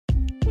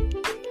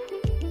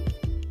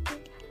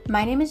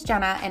My name is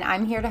Jenna, and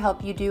I'm here to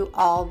help you do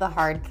all the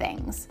hard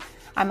things.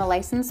 I'm a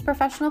licensed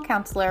professional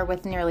counselor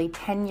with nearly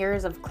 10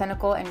 years of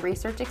clinical and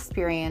research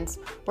experience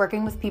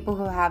working with people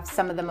who have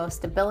some of the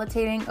most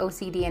debilitating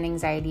OCD and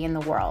anxiety in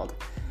the world.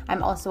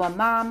 I'm also a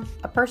mom,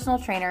 a personal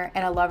trainer,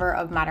 and a lover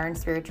of modern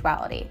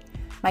spirituality.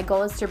 My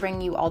goal is to bring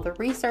you all the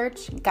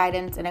research,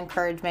 guidance, and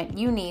encouragement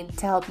you need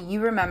to help you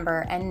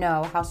remember and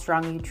know how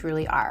strong you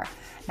truly are.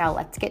 Now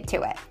let's get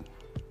to it.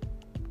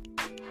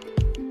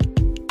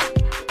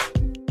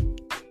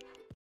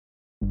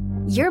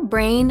 Your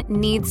brain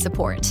needs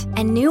support,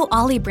 and new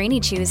Ollie Brainy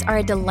Chews are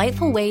a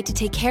delightful way to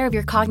take care of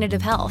your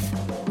cognitive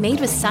health. Made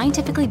with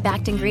scientifically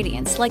backed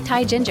ingredients like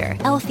Thai ginger,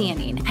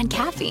 L-theanine, and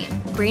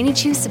caffeine, Brainy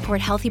Chews support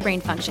healthy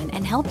brain function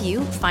and help you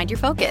find your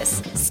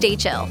focus, stay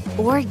chill,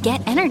 or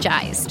get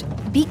energized.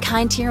 Be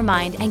kind to your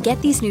mind and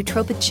get these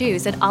nootropic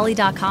chews at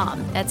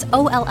ollie.com. That's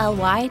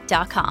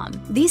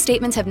OLLY.com. These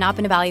statements have not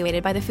been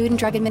evaluated by the Food and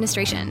Drug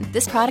Administration.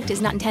 This product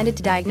is not intended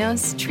to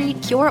diagnose,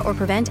 treat, cure, or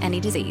prevent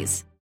any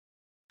disease.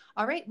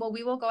 All right, well,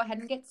 we will go ahead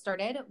and get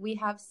started. We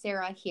have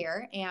Sarah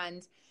here,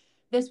 and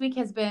this week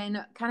has been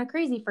kind of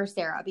crazy for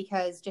Sarah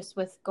because just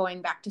with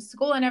going back to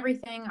school and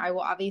everything, I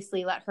will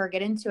obviously let her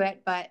get into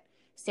it. But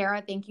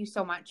Sarah, thank you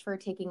so much for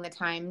taking the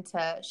time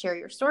to share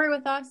your story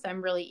with us.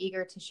 I'm really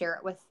eager to share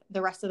it with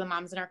the rest of the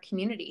moms in our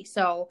community.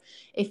 So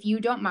if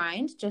you don't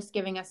mind just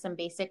giving us some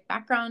basic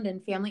background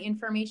and family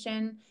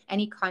information,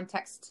 any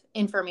context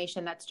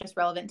information that's just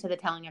relevant to the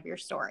telling of your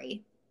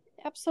story.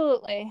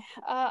 Absolutely.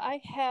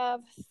 I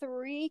have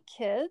 3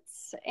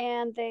 kids,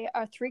 and they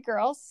are 3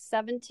 girls,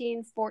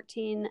 17,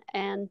 14,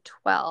 and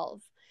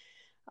 12.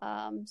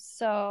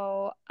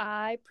 So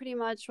I pretty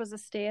much was a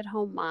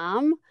stay-at-home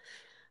mom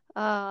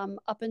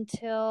up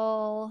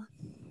until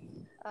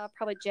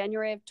probably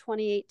January of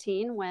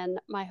 2018 when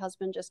my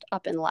husband just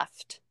up and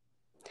left.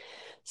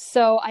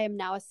 So I am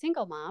now a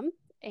single mom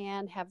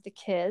and have the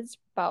kids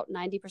about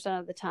 90%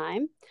 of the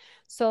time.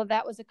 So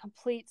that was a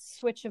complete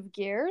switch of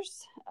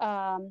gears.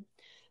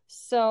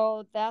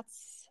 So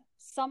that's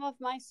some of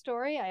my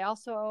story. I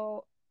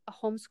also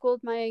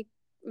homeschooled my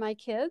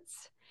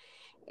kids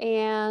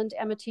and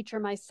am a teacher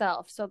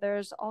myself. So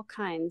there's all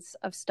kinds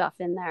of stuff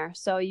in there.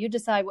 So you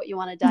decide what you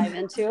want to dive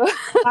into.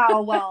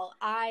 Wow. Well,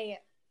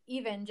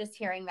 even just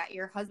hearing that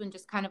your husband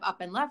just kind of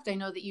up and left, I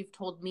know that you've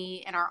told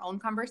me in our own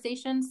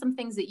conversations some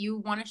things that you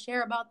want to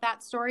share about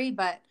that story,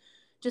 but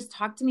just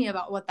talk to me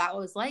about what that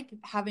was like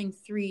having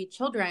 3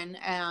 children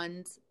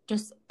and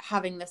just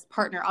having this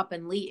partner up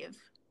and leave.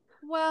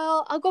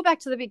 Well, I'll go back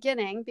to the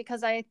beginning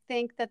because I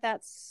think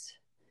that's,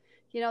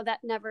 that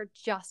never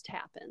just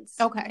happens.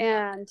 Okay.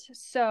 And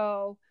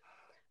so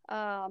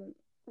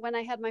when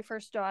I had my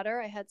first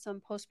daughter, I had some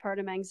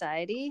postpartum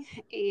anxiety,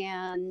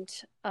 and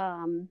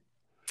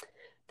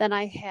then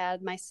I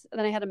had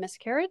a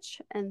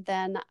miscarriage, and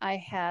then I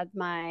had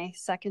my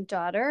second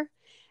daughter.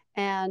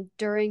 And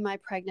during my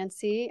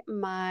pregnancy,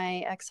 my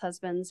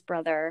ex-husband's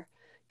brother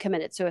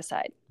committed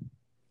suicide.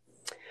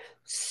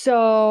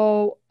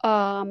 So,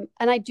 and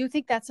I do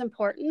think that's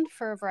important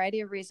for a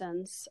variety of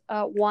reasons.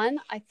 One,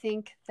 I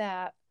think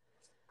that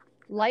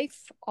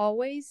life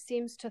always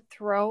seems to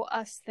throw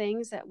us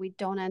things that we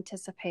don't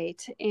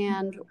anticipate.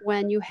 And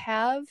when you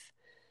have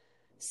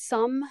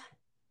some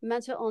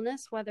mental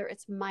illness, whether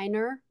it's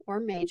minor or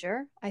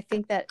major, I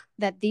think that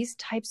these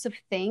types of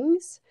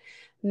things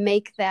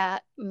make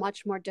that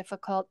much more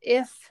difficult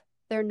if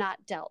they're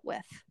not dealt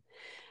with.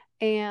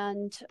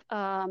 And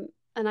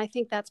I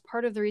think that's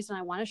part of the reason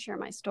I want to share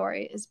my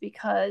story is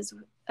because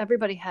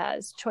everybody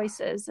has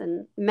choices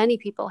and many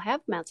people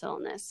have mental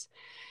illness.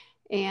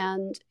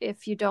 And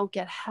if you don't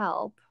get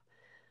help,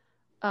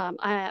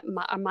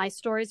 my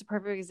story is a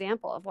perfect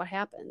example of what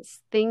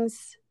happens.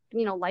 Things,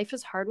 life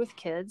is hard with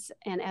kids.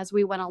 And as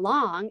we went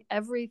along,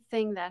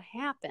 everything that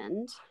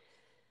happened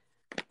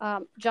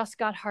just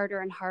got harder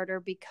and harder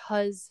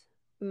because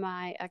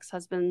my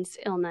ex-husband's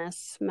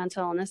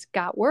mental illness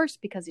got worse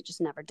because he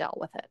just never dealt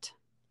with it.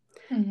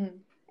 Mm-hmm.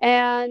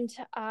 And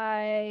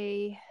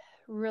I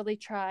really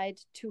tried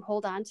to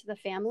hold on to the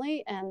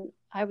family. And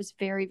I was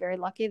very, very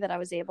lucky that I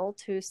was able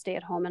to stay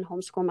at home and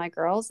homeschool my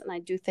girls. And I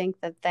do think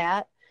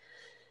that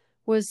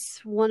was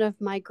one of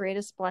my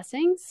greatest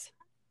blessings.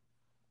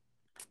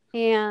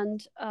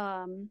 And,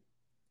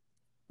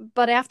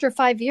 but after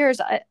 5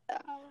 years,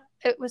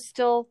 it was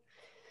still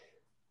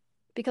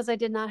because I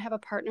did not have a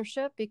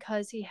partnership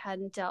because he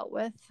hadn't dealt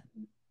with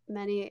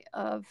many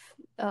of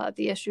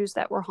the issues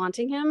that were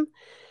haunting him,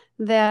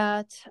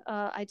 that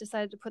I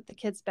decided to put the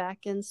kids back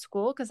in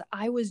school because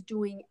I was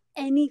doing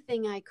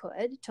anything I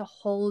could to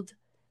hold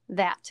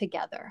that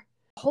together.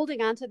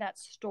 Holding on to that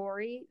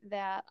story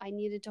that I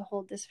needed to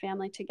hold this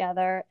family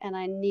together and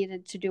I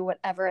needed to do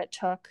whatever it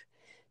took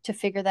to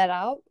figure that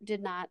out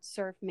did not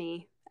serve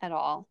me at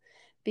all,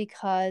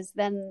 because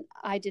then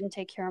I didn't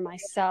take care of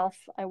myself.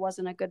 I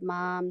wasn't a good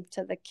mom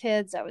to the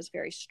kids. I was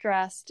very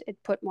stressed.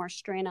 It put more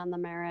strain on the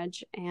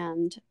marriage,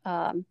 and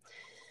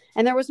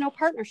there was no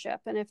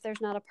partnership. And if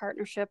there's not a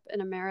partnership in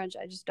a marriage,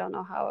 I just don't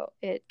know how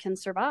it can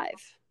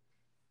survive.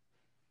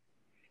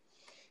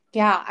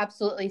 Yeah,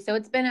 absolutely. So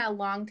it's been a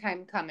long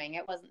time coming.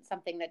 It wasn't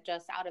something that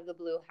just out of the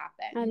blue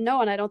happened.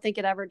 No, and I don't think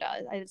it ever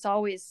does. It's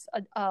always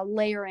a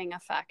layering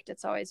effect.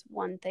 It's always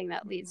one thing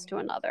that leads to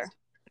another.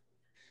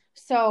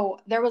 So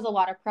there was a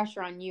lot of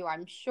pressure on you,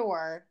 I'm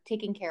sure,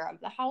 taking care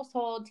of the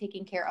household,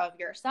 taking care of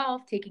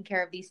yourself, taking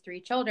care of these three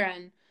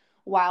children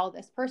while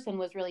this person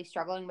was really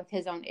struggling with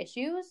his own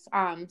issues.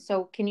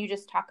 So can you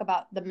just talk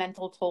about the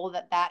mental toll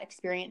that that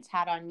experience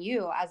had on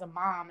you as a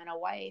mom and a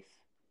wife?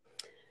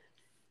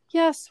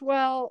 Yes,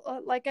 well,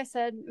 like I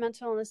said,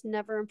 mental illness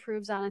never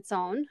improves on its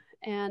own.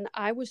 And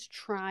I was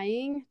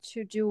trying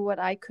to do what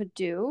I could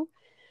do.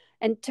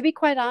 And to be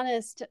quite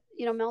honest,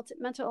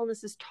 mental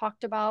illness is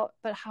talked about,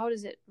 but how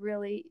does it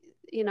really,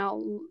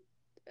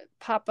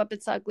 pop up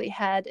its ugly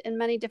head in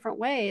many different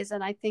ways?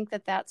 And I think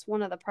that that's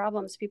one of the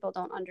problems people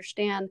don't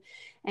understand.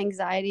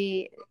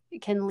 Anxiety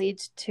can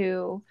lead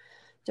to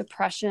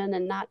depression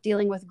and not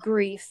dealing with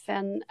grief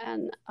and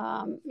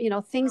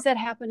things that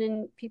happen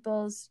in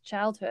people's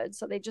childhood.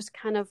 So they just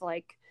kind of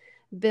like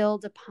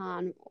build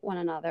upon one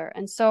another.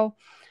 And so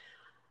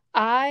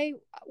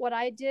what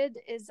I did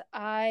is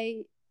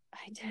I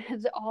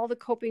did all the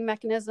coping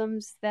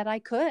mechanisms that I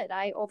could.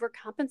 I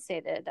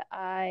overcompensated.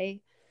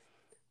 I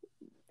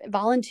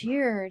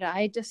volunteered.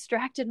 I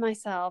distracted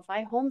myself.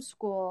 I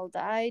homeschooled.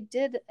 I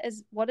did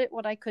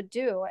what I could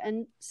do.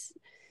 And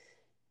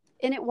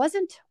it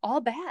wasn't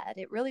all bad.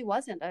 It really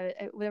wasn't.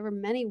 There were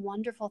many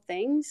wonderful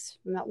things,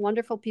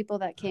 wonderful people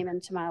that came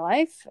into my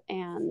life.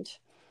 And,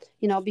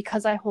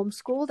 because I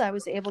homeschooled, I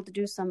was able to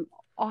do some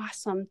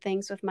awesome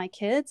things with my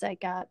kids. I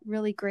got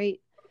really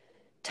great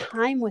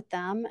time with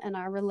them, and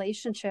our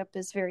relationship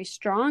is very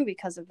strong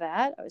because of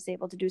that. I was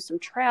able to do some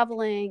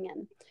traveling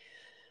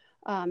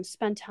and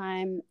spend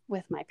time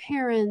with my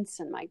parents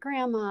and my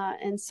grandma.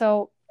 And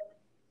so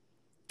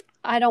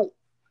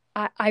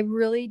I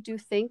really do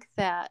think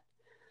that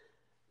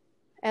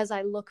as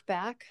I look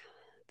back,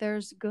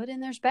 there's good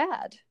and there's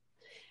bad.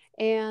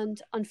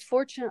 And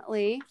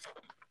unfortunately,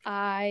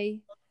 I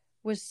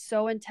was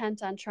so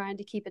intent on trying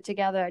to keep it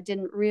together, I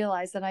didn't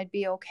realize that I'd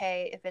be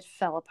okay if it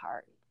fell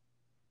apart.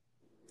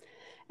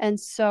 And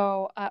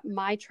so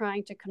my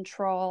trying to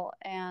control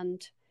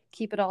and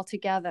keep it all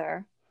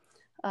together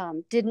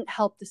didn't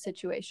help the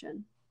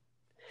situation.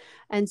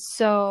 And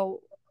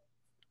so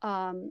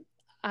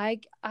I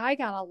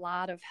got a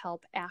lot of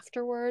help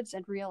afterwards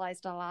and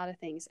realized a lot of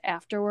things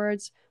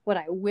afterwards. What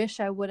I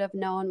wish I would have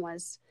known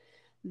was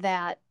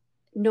that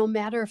no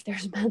matter if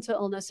there's mental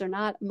illness or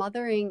not,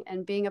 mothering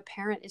and being a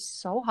parent is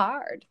so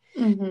hard.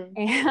 Mm-hmm.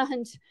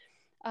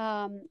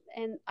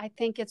 And I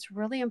think it's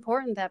really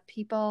important that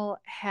people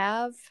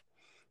have,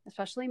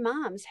 especially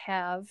moms,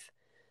 have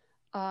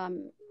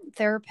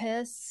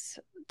therapists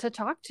to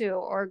talk to,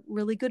 or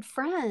really good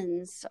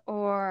friends,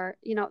 or,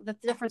 the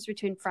difference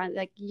between friends,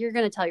 like you're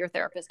going to tell your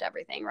therapist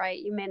everything, right?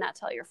 You may not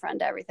tell your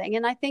friend everything.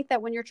 And I think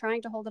that when you're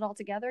trying to hold it all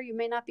together, you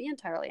may not be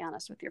entirely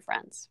honest with your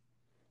friends.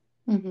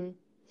 Mm-hmm.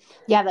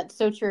 Yeah, that's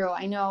so true.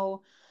 I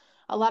know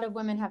a lot of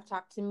women have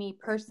talked to me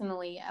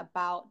personally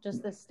about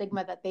just the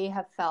stigma that they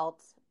have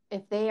felt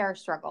if they are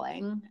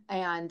struggling.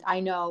 And I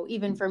know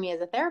even for me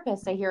as a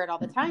therapist, I hear it all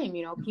the time.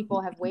 People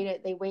have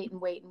waited, they wait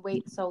and wait and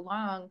wait so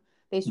long.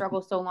 They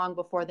struggle so long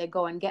before they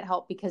go and get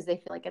help because they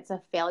feel like it's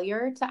a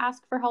failure to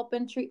ask for help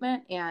and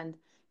treatment and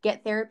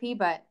get therapy.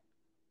 But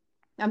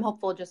I'm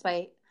hopeful just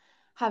by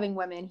having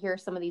women hear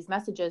some of these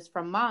messages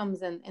from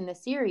moms in the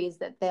series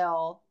that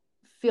they'll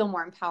feel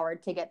more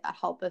empowered to get that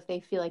help if they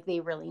feel like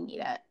they really need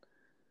it.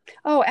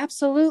 Oh,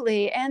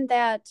 absolutely. And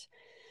that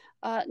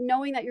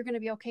knowing that you're going to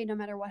be okay no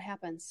matter what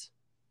happens,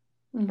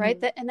 mm-hmm.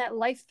 right? And that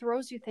life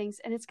throws you things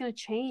and it's going to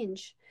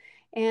change.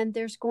 And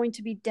there's going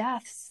to be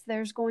deaths.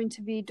 There's going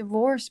to be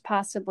divorce,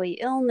 possibly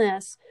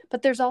illness,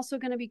 but there's also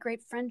going to be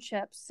great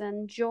friendships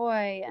and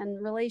joy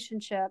and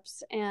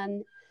relationships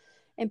and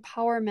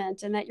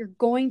empowerment, and that you're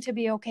going to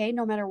be okay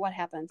no matter what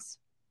happens.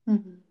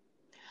 Mm-hmm.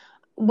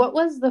 What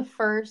was the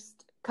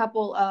first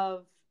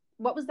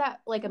what was that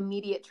like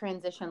immediate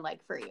transition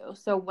like for you?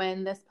 So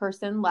when this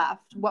person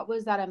left, what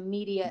was that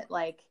immediate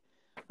like,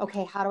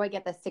 okay, how do I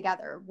get this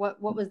together?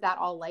 What was that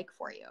all like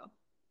for you?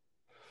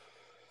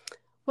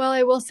 Well,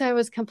 I will say I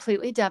was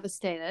completely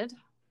devastated.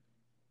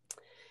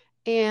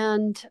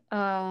 And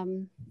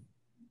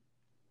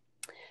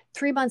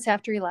 3 months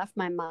after he left,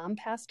 my mom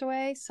passed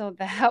away. So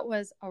that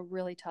was a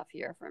really tough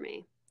year for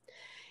me.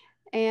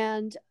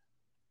 And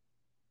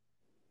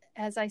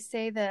as I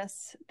say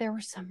this, there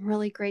were some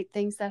really great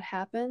things that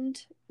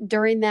happened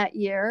during that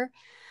year.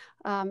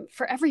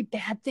 For every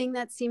bad thing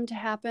that seemed to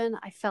happen,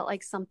 I felt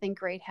like something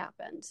great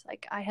happened.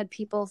 Like I had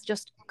people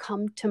just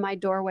come to my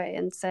doorway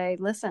and say,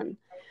 listen,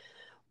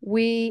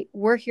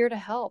 we're here to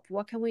help.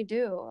 What can we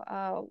do?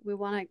 We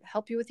want to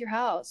help you with your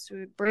house.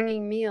 We're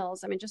bringing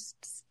meals. I mean, just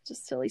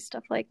silly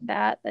stuff like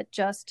that,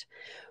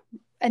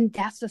 and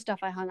that's the stuff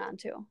I hung on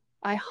to.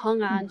 I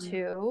hung on mm-hmm.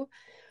 to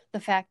the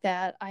fact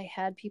that I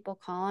had people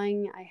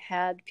calling, I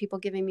had people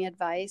giving me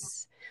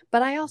advice,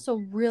 but I also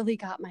really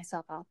got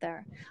myself out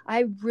there.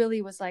 I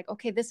really was like,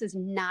 okay, this is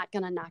not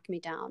going to knock me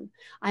down.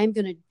 I'm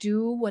going to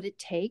do what it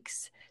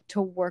takes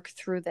to work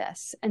through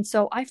this. And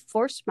so I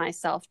forced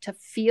myself to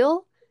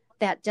feel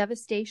that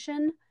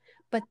devastation,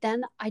 but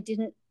then I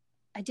didn't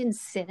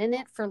sit in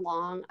it for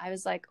long. I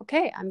was like,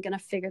 okay, I'm going to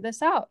figure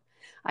this out.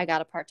 I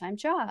got a part-time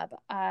job.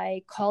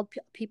 I called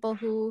people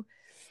who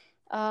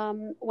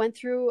went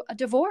through a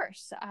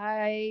divorce.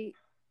 I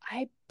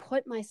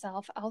put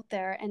myself out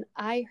there, and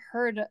I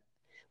heard,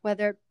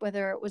 whether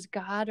it was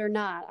God or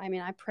not, I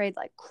mean, I prayed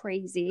like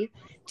crazy,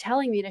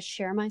 telling me to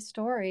share my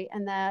story,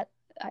 and that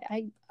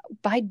I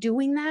by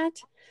doing that,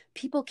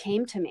 people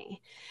came to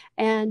me,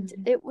 and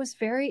it was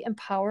very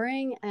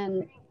empowering.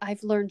 And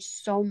I've learned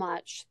so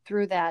much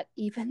through that,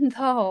 even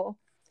though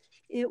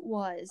it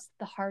was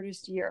the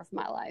hardest year of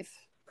my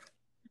life.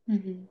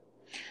 Mm-hmm.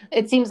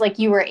 It seems like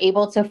you were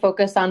able to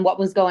focus on what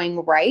was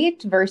going right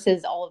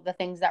versus all of the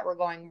things that were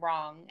going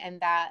wrong.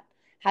 And that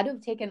had to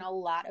have taken a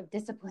lot of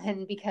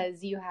discipline,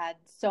 because you had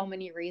so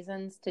many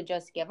reasons to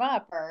just give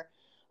up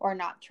or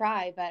not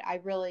try. But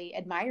I really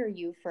admire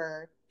you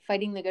for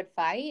fighting the good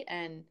fight.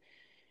 And,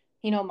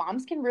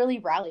 moms can really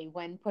rally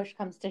when push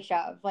comes to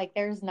shove. Like,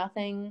 there's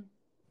nothing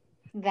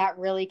that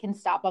really can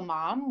stop a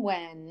mom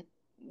when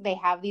they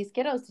have these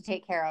kiddos to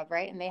take care of,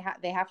 right? And they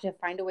have to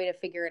find a way to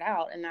figure it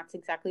out. And that's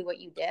exactly what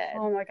you did.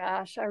 Oh my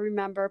gosh. I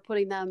remember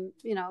putting them,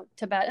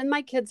 to bed, and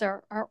my kids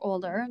are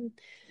older. And,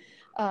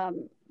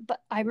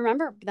 but I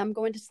remember them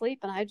going to sleep,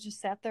 and I just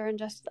sat there and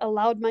just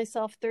allowed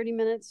myself 30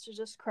 minutes to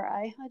just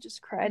cry. I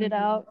just cried it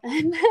out.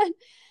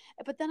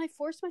 But then I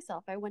forced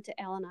myself. I went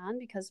to Al-Anon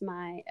because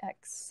my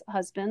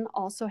ex-husband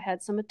also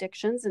had some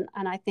addictions. And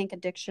I think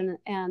addiction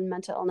and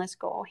mental illness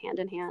go hand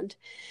in hand.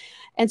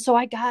 And so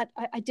I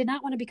did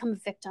not want to become a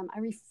victim. I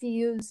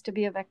refused to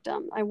be a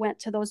victim. I went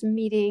to those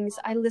meetings.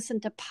 I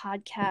listened to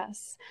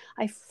podcasts.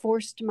 I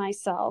forced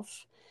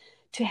myself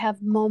to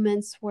have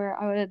moments where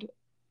I would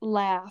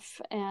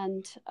laugh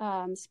and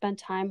spend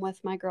time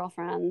with my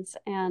girlfriends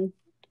and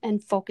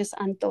focus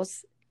on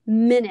those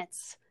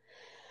minutes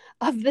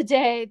of the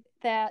day,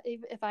 that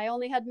if I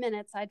only had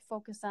minutes, I'd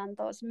focus on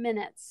those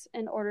minutes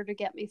in order to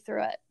get me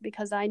through it,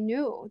 because I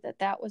knew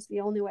that was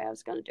the only way I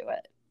was going to do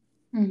it.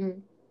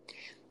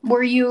 Mm-hmm.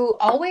 Were you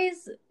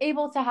always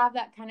able to have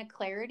that kind of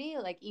clarity,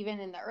 like even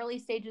in the early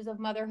stages of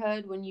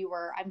motherhood, when you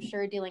were, I'm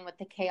sure, dealing with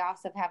the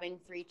chaos of having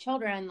 3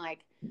 children?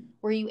 Like,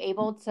 were you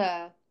able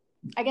to,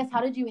 I guess, how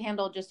did you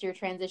handle just your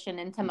transition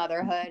into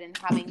motherhood and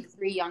having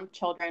 3 young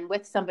children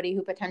with somebody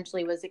who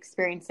potentially was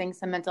experiencing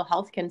some mental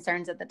health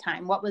concerns at the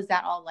time? What was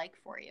that all like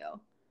for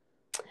you?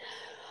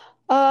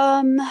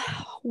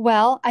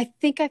 Well, I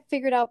think I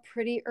figured out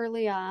pretty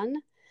early on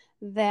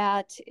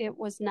that it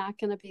was not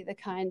going to be the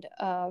kind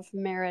of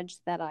marriage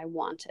that I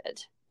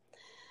wanted.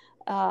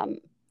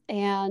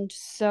 And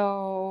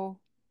so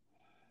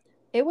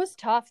it was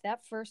tough.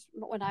 That first,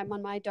 when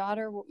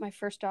my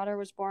first daughter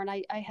was born,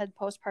 I had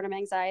postpartum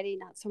anxiety,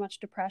 not so much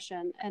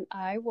depression. And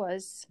I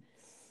was,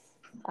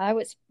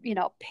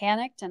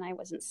 panicked, and I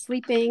wasn't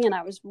sleeping, and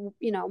I was,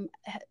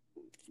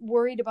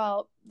 worried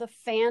about the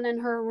fan in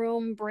her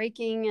room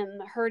breaking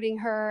and hurting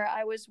her.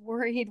 I was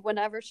worried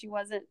whenever she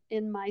wasn't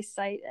in my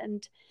sight.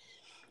 And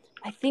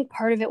I think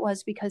part of it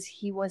was because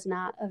he was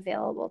not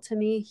available to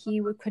me.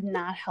 He could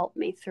not help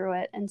me through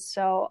it. And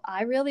so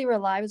I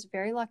was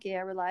very lucky. I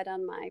relied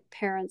on my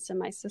parents and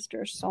my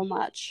sisters so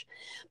much.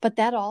 But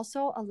that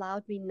also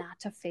allowed me not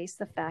to face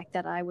the fact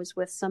that I was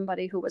with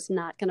somebody who was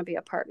not going to be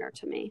a partner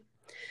to me.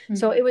 Mm-hmm.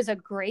 So it was a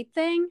great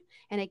thing,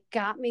 and it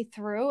got me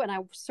through, and I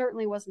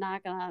certainly was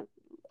not going to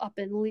up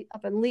and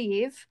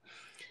leave.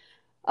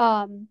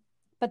 But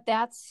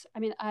that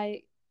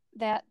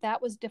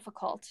was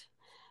difficult.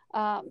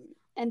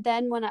 And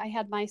then when I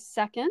had my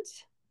second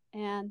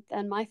and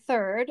then my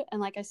third, and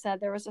like I said,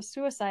 there was a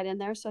suicide in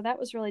there. So that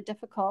was really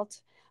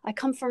difficult. I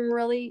come from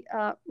really,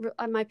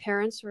 my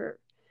parents were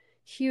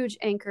huge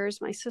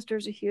anchors. My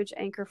sister's a huge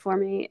anchor for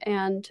me.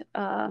 And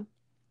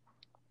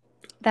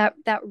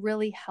that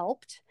really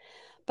helped.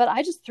 But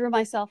I just threw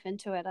myself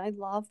into it. I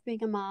love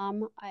being a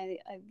mom.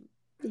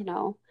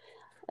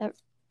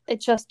 It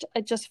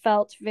just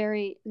felt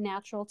very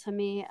natural to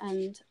me.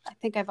 And I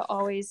think I've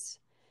always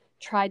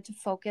tried to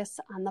focus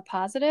on the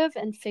positive,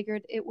 and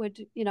figured it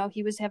would,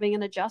 he was having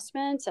an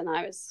adjustment, and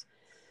I was,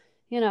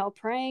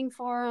 praying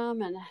for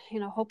him, and,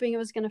 hoping it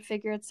was going to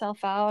figure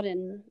itself out.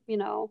 And,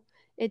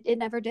 it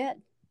never did.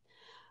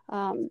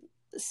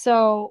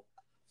 So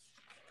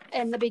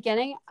in the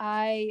beginning,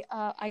 I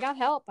got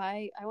help.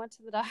 I went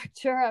to the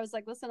doctor. I was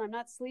like, listen, I'm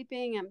not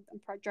sleeping. I'm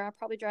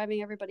probably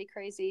driving everybody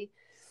crazy.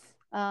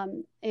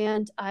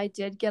 And I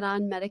did get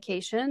on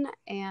medication,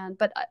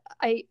 but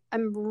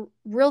I'm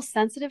real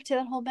sensitive to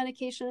that whole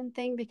medication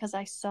thing, because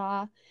I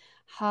saw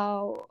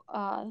how,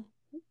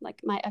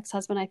 like my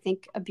ex-husband, I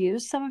think,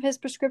 abused some of his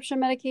prescription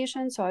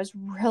medication. So I was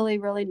really,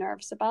 really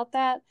nervous about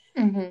that.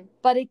 Mm-hmm.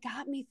 But it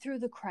got me through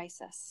the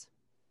crisis.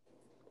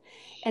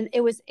 And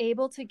it was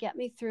able to get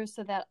me through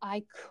so that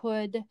I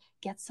could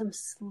get some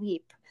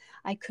sleep.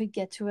 I could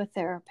get to a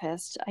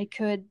therapist. I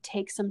could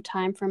take some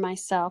time for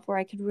myself where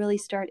I could really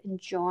start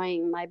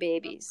enjoying my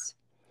babies.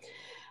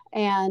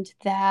 And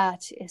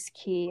that is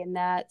key. And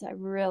that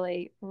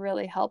really,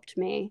 really helped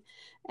me.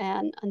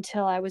 And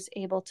until I was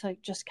able to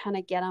just kind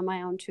of get on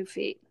my own 2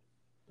 feet.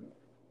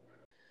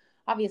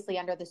 Obviously,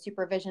 under the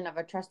supervision of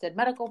a trusted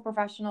medical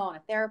professional and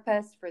a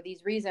therapist. For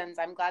these reasons,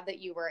 I'm glad that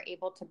you were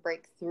able to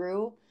break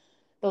through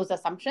those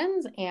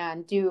assumptions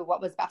and do what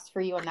was best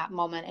for you in that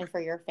moment and for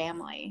your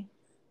family.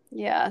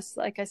 Yes.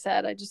 Like I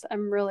said,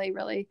 I'm really,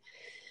 really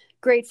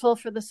grateful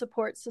for the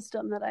support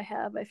system that I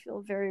have. I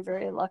feel very,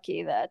 very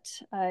lucky that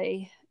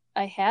I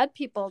had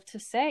people to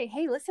say,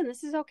 hey, listen,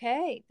 this is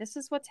okay. This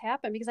is what's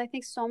happened. Because I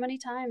think so many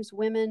times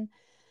women,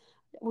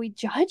 we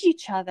judge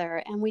each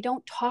other and we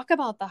don't talk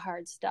about the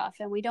hard stuff,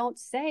 and we don't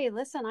say,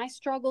 listen, I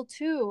struggle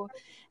too.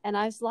 And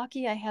I was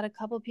lucky I had a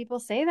couple of people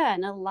say that,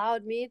 and it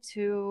allowed me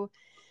to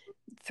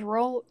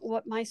throw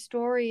what my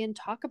story and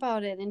talk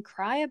about it and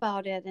cry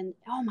about it. And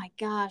oh my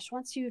gosh,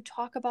 once you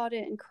talk about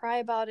it and cry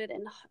about it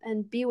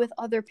and be with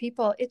other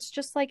people, it's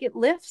just like it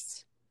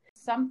lifts.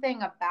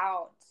 Something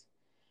about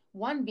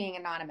one being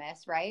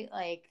anonymous, right?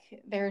 Like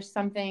there's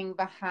something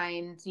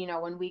behind,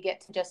 when we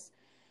get to just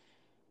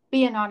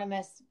be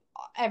anonymous,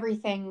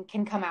 everything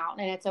can come out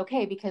and it's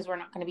okay because we're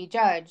not going to be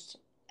judged.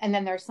 And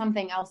then there's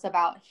something else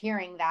about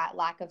hearing that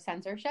lack of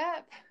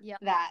censorship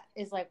that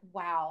is like,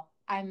 wow,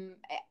 I'm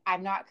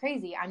not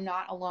crazy. I'm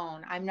not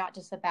alone. I'm not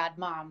just a bad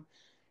mom.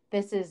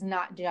 This is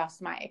not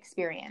just my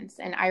experience.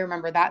 And I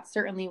remember that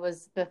certainly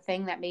was the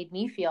thing that made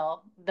me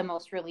feel the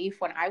most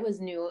relief when I was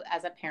new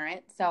as a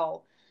parent.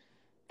 So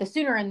the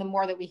sooner and the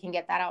more that we can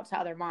get that out to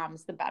other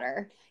moms, the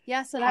better.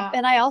 Yes. And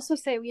I also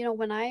say,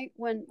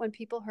 when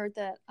people heard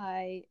that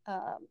I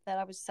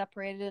was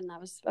separated and I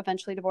was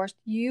eventually divorced,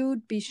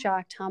 you'd be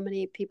shocked how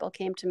many people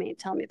came to me and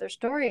tell me their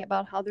story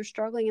about how they're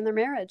struggling in their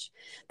marriage.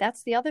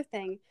 That's the other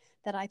thing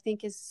that I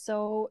think is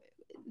so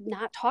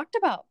not talked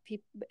about.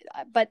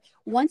 But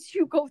once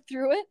you go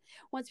through it,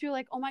 once you're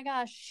like, oh my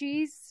gosh,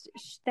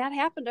 that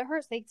happened to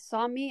her. So they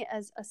saw me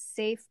as a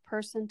safe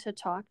person to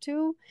talk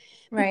to,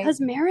 right? Because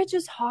marriage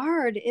is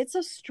hard. It's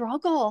a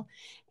struggle.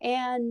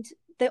 And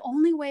the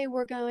only way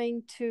we're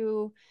going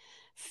to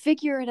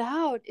figure it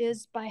out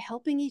is by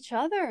helping each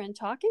other and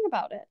talking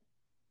about it.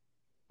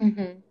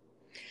 Mm-hmm.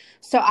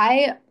 So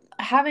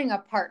having a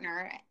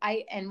partner,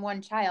 and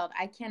one child,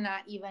 I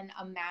cannot even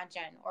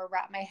imagine or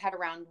wrap my head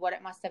around what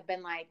it must have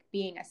been like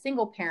being a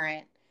single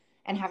parent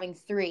and having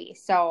 3.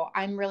 So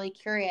I'm really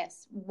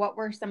curious, what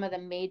were some of the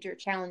major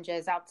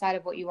challenges outside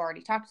of what you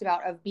already talked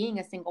about of being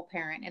a single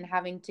parent and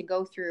having to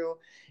go through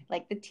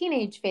like the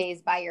teenage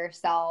phase by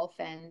yourself?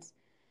 And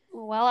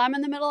well, I'm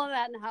in the middle of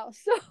that now.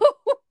 So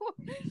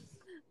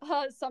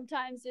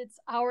sometimes it's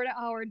hour to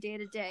hour, day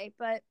to day.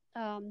 But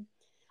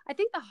I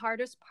think the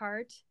hardest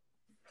part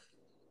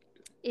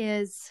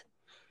is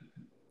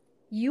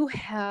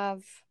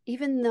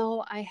even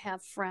though I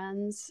have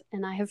friends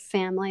and I have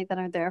family that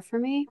are there for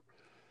me,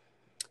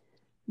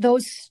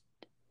 there's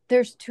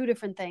 2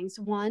 different things.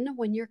 One,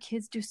 when your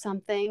kids do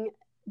something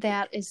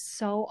that is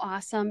so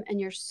awesome and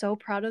you're so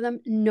proud of them,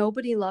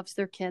 nobody loves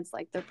their kids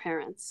like their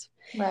parents.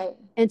 Right.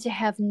 And to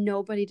have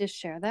nobody to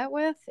share that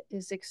with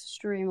is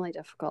extremely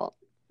difficult.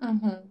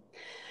 Mm-hmm.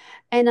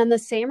 And on the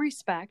same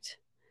respect,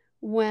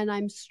 when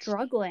I'm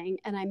struggling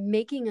and I'm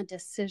making a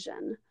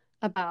decision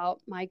about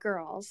my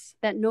girls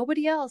that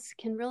nobody else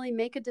can really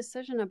make a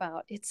decision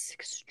about, it's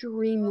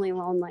extremely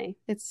lonely.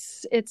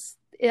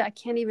 I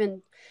can't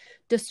even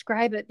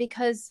describe it,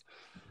 because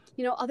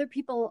other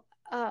people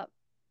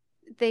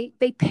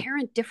they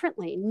parent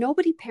differently.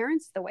 Nobody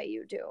parents the way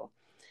you do.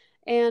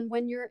 And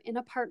when you're in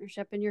a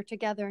partnership and you're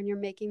together and you're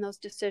making those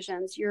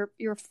decisions,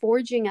 you're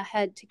forging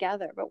ahead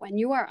together. But when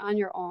you are on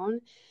your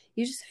own,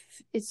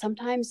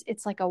 sometimes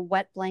it's like a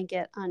wet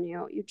blanket on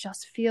you. You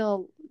just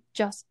feel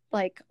just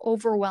like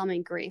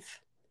overwhelming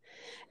grief.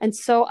 And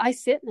so I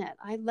sit in it.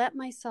 I let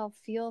myself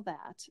feel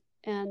that.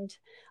 And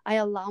I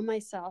allow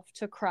myself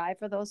to cry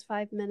for those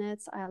 5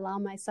 minutes. I allow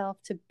myself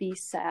to be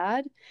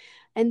sad.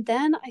 And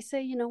then I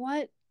say, you know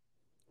what?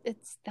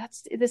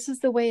 This is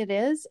the way it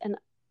is.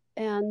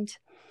 And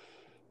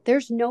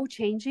there's no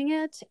changing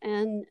it.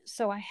 And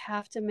so I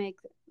have to make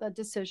the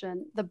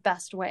decision the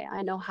best way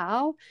I know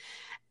how.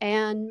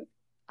 And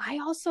I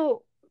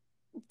also,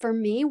 for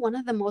me, one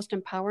of the most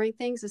empowering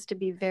things is to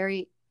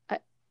be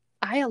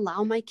I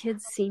allow my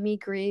kids see me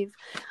grieve.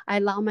 I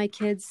allow my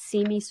kids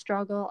see me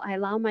struggle. I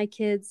allow my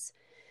kids,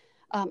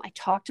 I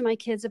talk to my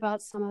kids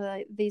about some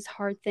of these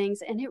hard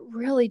things, and it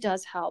really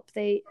does help.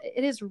 I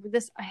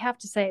have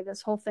to say,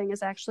 this whole thing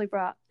has actually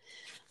brought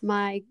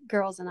my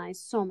girls and I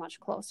so much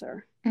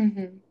closer.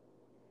 Mm-hmm.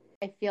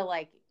 I feel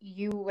like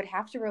you would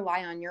have to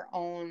rely on your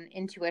own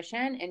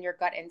intuition and your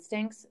gut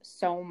instincts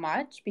so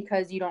much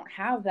because you don't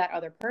have that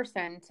other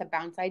person to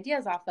bounce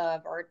ideas off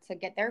of or to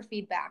get their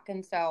feedback.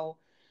 And so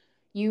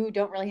you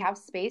don't really have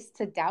space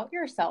to doubt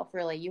yourself,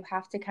 really. You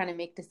have to kind of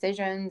make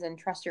decisions and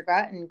trust your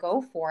gut and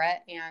go for it.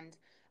 And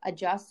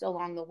adjust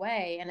along the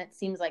way. And it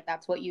seems like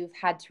that's what you've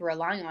had to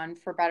rely on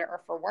for better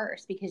or for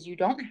worse, because you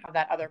don't have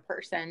that other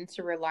person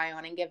to rely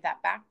on and give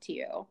that back to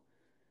you.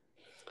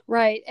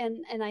 Right.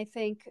 And I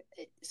think,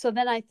 so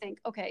then I think,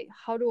 okay,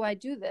 how do I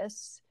do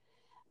this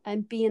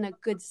and be in a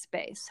good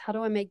space? How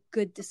do I make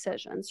good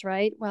decisions?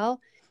 Right.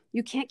 Well,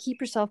 you can't keep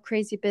yourself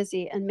crazy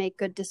busy and make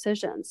good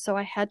decisions. So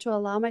I had to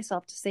allow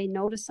myself to say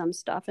no to some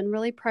stuff and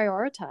really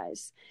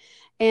prioritize,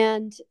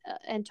 and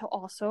to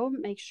also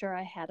make sure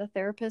I had a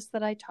therapist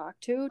that I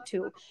talked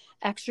to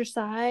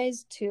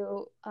exercise,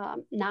 to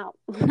not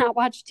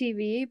watch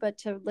TV, but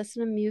to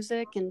listen to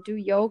music and do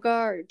yoga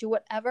or do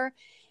whatever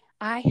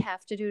I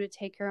have to do to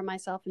take care of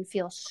myself and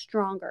feel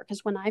stronger.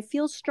 Because when I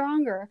feel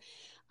stronger,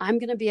 I'm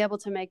going to be able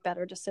to make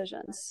better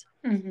decisions.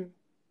 Mm-hmm.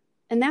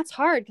 And that's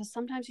hard, because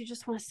sometimes you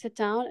just want to sit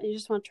down and you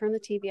just want to turn the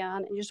TV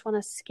on and you just want to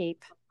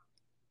escape.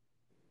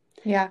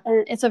 Yeah.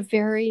 And it's a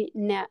very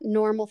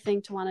normal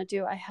thing to want to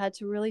do. I had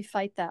to really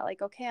fight that.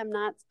 Like, okay, I'm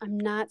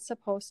not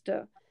supposed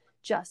to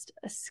just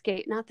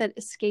escape. Not that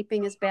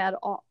escaping is bad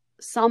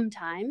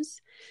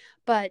sometimes,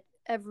 but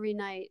every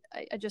night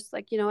I just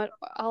like, you know what,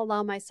 I'll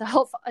allow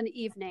myself an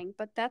evening,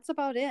 but that's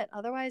about it.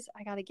 Otherwise,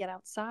 I got to get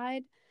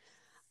outside.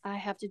 I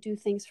have to do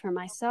things for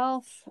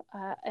myself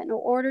in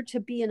order to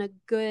be in a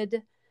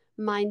good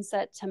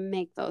mindset to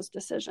make those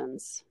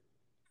decisions.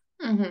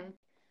 Mm-hmm.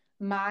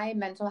 My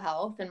mental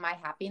health and my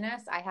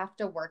happiness, I have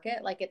to work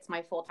it like it's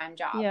my full-time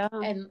job. Yeah.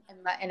 And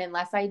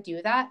unless I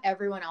do that,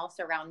 everyone else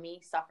around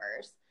me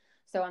suffers.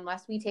 So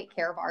unless we take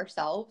care of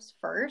ourselves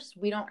first,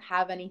 we don't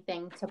have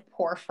anything to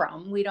pour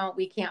from. We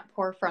can't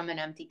pour from an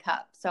empty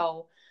cup.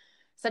 So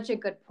such a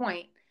good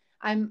point.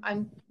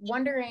 I'm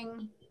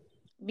wondering,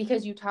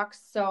 because you talk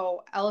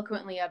so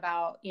eloquently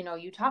about,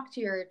 you talk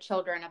to your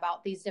children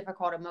about these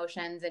difficult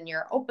emotions and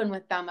you're open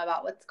with them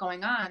about what's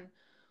going on.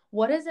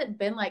 What has it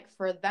been like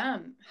for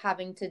them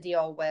having to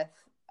deal with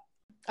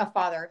a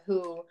father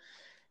who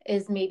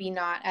is maybe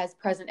not as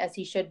present as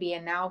he should be,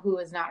 and now who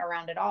is not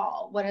around at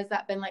all? What has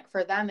that been like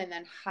for them? And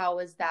then how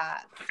is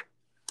that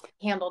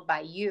handled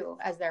by you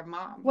as their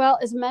mom? Well,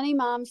 as many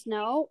moms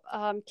know,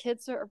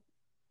 kids are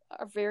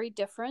very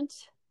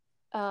different.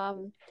 I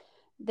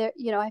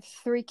have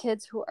 3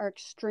 kids who are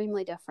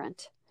extremely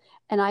different.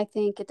 And I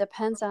think it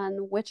depends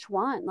on which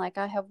one. Like,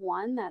 I have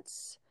one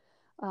that's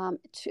a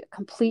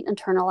complete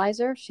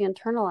internalizer. She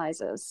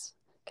internalizes.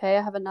 Okay.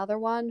 I have another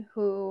one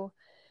who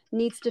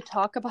needs to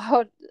talk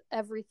about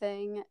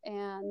everything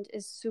and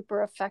is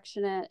super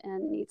affectionate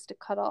and needs to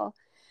cuddle.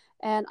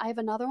 And I have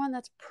another one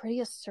that's pretty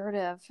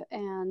assertive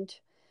and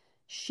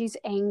she's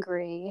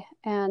angry.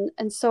 And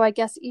so I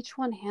guess each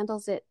one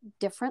handles it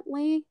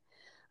differently.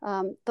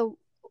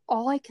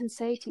 All I can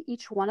say to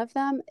each one of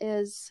them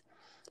is,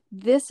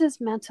 this is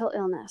mental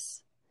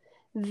illness.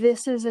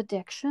 This is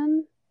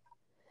addiction.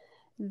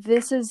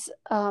 This is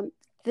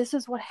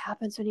what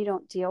happens when you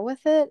don't deal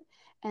with it.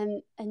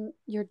 And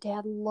your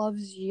dad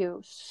loves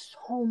you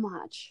so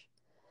much,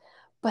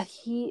 but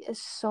there's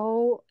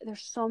so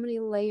many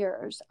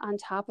layers on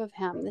top of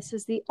him. This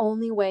is the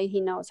only way he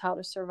knows how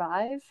to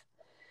survive.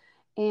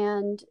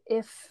 And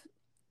if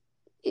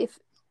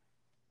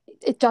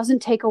it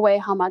doesn't take away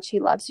how much he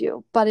loves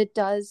you, but it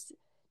does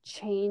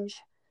change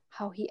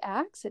how he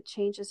acts. It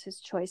changes his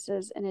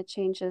choices and it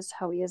changes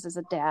how he is as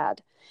a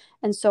dad.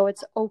 And so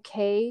it's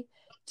okay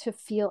to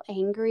feel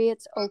angry.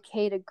 It's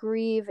okay to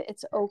grieve.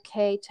 It's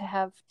okay to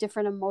have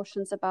different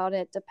emotions about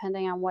it,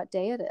 depending on what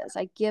day it is.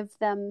 I give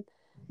them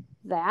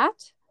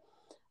that.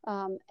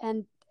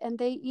 And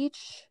they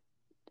each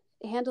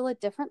handle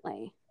it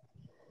differently.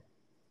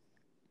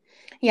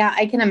 Yeah,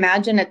 I can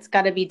imagine it's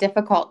got to be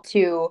difficult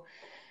to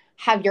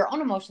have your own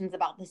emotions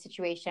about the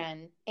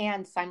situation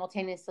and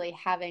simultaneously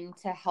having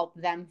to help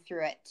them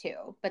through it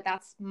too. But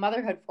that's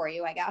motherhood for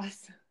you, I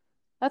guess.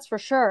 That's for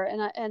sure.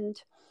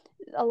 And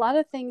a lot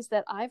of things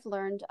that I've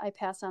learned, I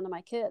pass on to my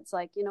kids.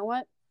 Like, you know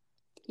what?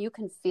 You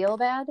can feel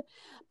bad,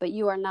 but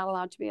you are not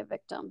allowed to be a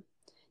victim.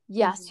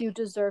 Yes, you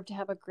deserve to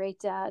have a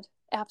great dad.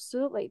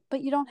 Absolutely.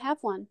 But you don't have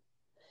one.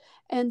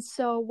 And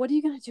so what are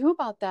you going to do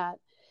about that?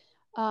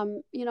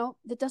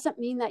 That doesn't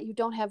mean that you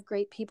don't have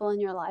great people in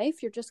your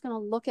life. You're just going to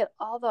look at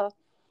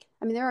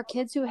there are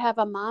kids who have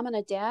a mom and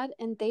a dad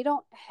and they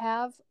don't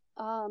have,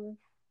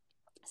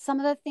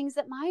 some of the things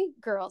that my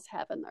girls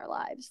have in their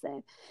lives.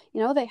 They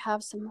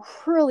have some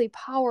really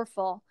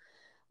powerful,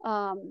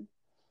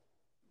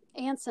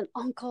 aunts and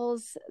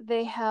uncles.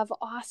 They have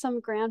awesome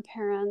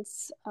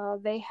grandparents.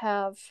 They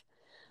have,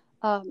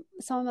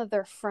 some of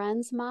their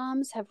friends'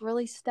 moms have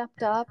really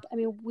stepped up. I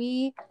mean,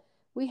 we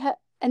have,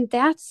 and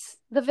that's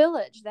the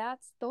village.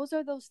 Those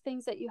are those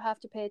things that you have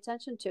to pay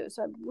attention to.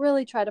 So I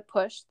really try to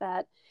push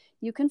that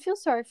you can feel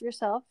sorry for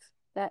yourself.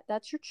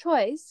 That's your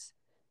choice,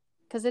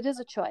 because it is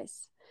a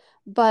choice.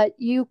 But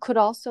you could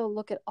also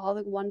look at all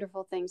the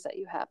wonderful things that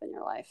you have in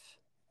your life.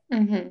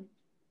 Mm-hmm.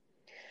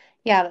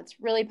 Yeah, that's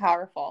really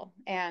powerful.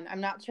 And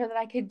I'm not sure that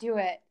I could do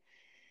it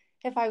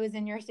if I was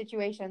in your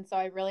situation. So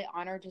I really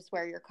honor just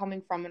where you're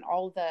coming from and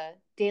all the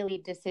daily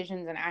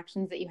decisions and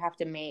actions that you have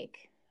to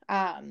make.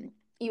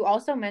 you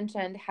also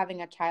mentioned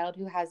having a child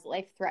who has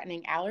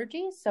life-threatening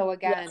allergies. So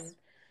again, Yes.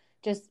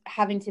 just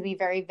having to be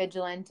very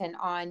vigilant and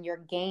on your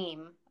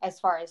game as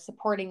far as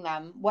supporting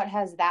them. What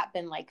has that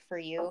been like for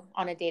you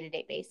on a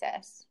day-to-day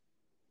basis?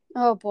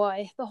 Oh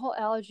boy, the whole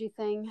allergy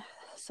thing.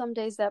 Some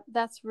days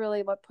that's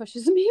really what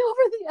pushes me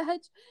over the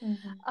edge.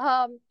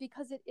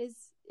 Because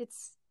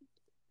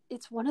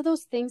it's one of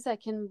those things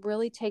that can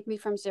really take me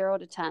from 0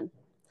 to 10.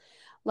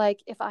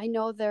 Like if I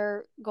know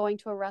they're going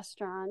to a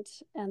restaurant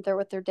and they're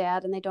with their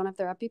dad and they don't have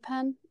their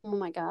EpiPen, oh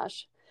my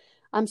gosh,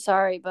 I'm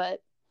sorry,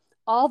 but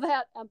all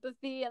that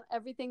empathy and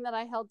everything that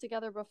I held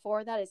together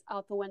before that is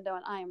out the window,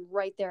 and I am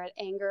right there at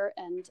anger,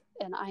 and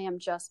I am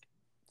just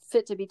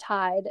fit to be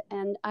tied.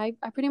 And I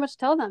pretty much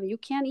tell them, you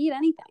can't eat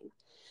anything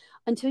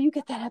until you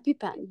get that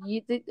EpiPen.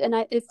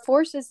 It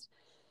forces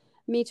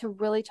me to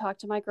really talk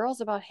to my girls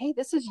about, hey,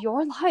 this is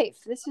your life.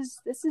 This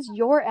is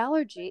your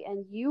allergy,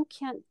 and you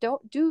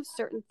don't do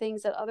certain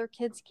things that other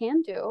kids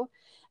can do.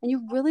 And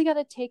you really got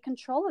to take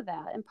control of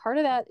that. And part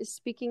of that is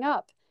speaking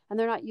up, and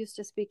they're not used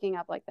to speaking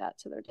up like that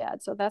to their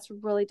dad. So that's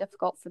really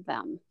difficult for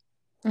them.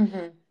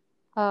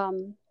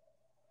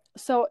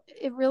 So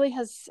it really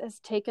has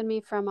taken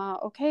me from,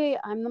 okay,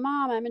 I'm the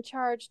mom, I'm in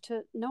charge,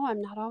 to, no,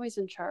 I'm not always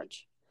in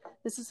charge.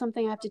 This is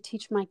something I have to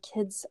teach my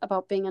kids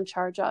about being in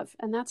charge of.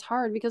 And that's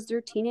hard because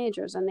they're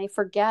teenagers and they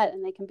forget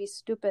and they can be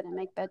stupid and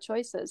make bad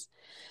choices.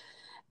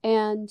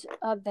 And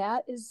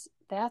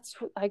that's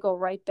I go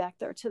right back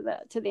there to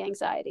the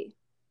anxiety.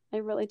 I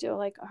really do.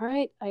 Like, all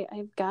right,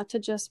 I've got to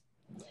just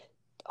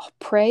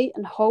pray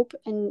and hope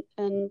and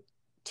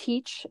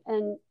teach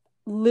and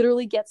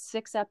literally get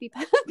 6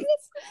 EpiPens.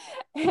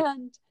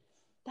 And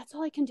that's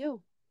all I can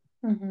do.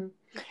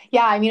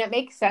 Yeah, I mean, it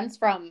makes sense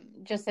from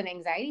just an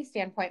anxiety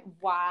standpoint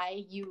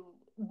why you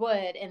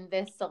would, in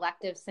this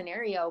selective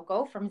scenario,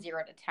 go from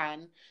 0 to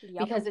 10,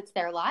 because it's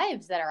their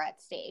lives that are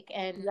at stake.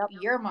 And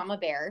you're mama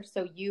bear,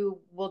 so you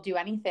will do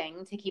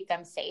anything to keep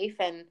them safe.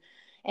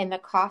 And the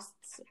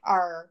costs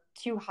are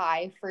too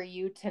high for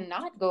you to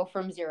not go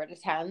from 0 to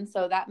 10.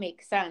 So that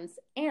makes sense.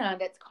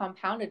 And it's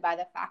compounded by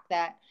the fact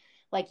that,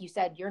 like you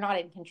said, you're not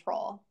in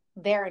control.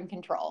 They're in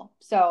control.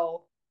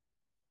 So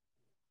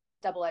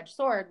double-edged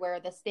sword where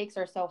the stakes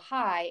are so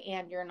high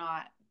and you're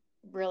not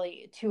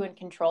really too in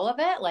control of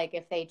it. Like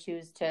if they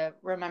choose to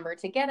remember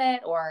to get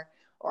it or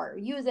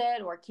use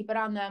it or keep it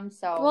on them.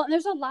 So, well,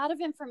 there's a lot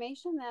of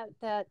information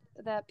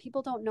that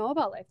people don't know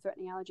about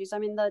life-threatening allergies. I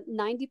mean, the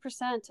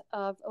 90%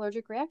 of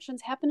allergic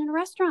reactions happen in a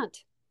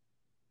restaurant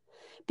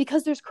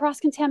because there's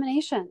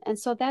cross-contamination. And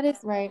so that is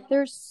right.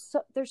 There's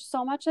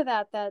so much of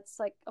that's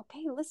like,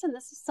 okay, listen,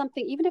 this is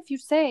something, even if you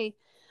say,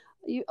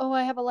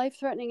 I have a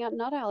life-threatening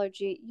nut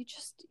allergy,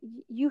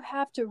 you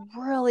have to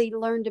really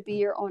learn to be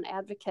your own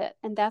advocate.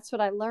 And that's what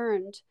I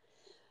learned,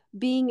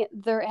 being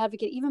their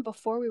advocate. Even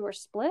before we were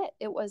split,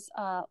 it was,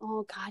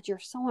 oh God, you're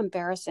so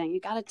embarrassing. You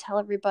got to tell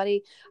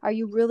everybody, are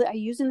you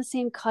using the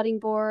same cutting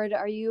board?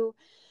 Are you,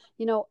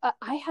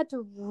 I had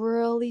to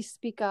really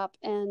speak up,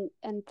 and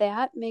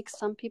that makes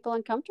some people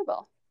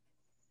uncomfortable.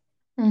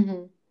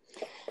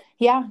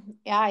 Yeah,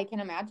 I can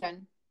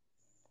imagine.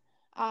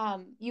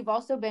 You've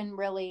also been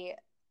really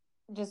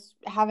just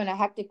having a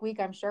hectic week,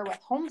 I'm sure, with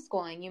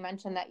homeschooling. You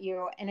mentioned that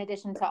you, in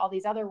addition to all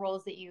these other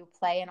roles that you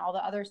play and all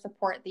the other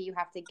support that you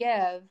have to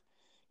give,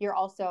 you're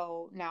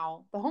also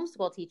now the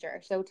homeschool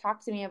teacher. So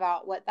talk to me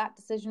about what that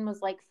decision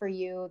was like for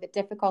you, the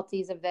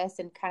difficulties of this,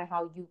 and kind of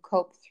how you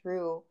cope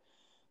through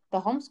the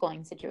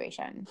homeschooling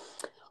situation.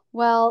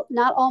 Well,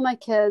 not all my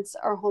kids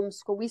are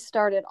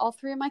homeschooled. All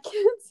 3 of my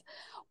kids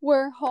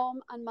were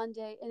home on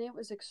Monday, and it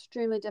was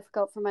extremely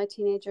difficult for my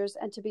teenagers.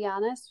 And to be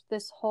honest,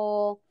 this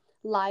whole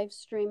live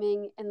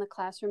streaming in the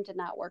classroom did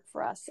not work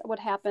for us. What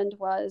happened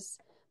was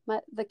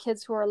the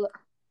kids who were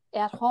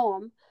at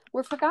home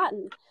were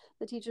forgotten.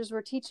 The teachers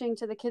were teaching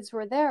to the kids who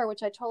were there,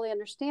 which I totally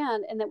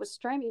understand, and it was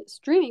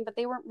streaming, but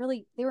they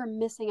were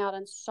missing out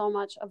on so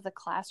much of the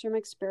classroom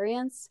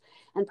experience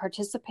and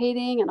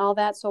participating and all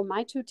that. So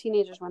my 2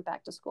 teenagers went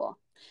back to school.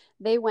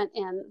 They went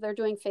in, they're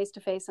doing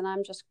face-to-face, and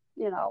I'm just,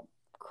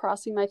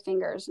 crossing my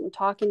fingers and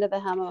talking to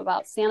them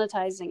about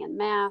sanitizing and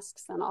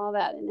masks and all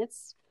that. And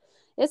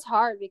it's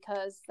hard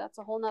because that's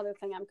a whole nother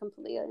thing I'm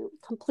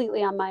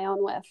completely on my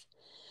own with.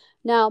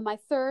 Now, my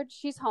third,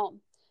 she's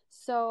home.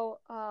 So,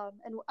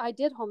 and I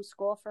did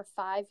homeschool for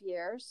 5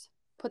 years,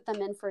 put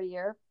them in for a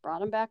year,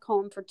 brought them back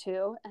home for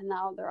 2, and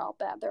now they're all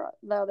back.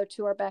 The other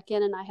 2 are back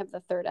in, and I have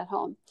the third at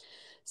home.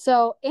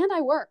 So, and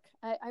I work.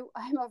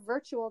 I'm a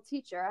virtual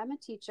teacher. I'm a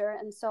teacher.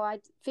 And so I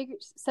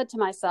said to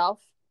myself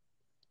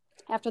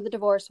after the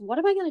divorce, what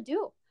am I going to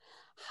do?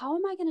 How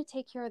am I going to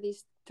take care of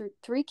these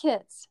 3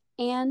 kids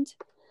and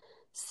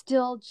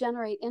still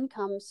generate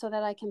income so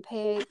that I can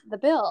pay the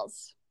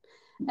bills?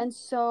 And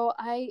so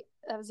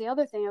that was the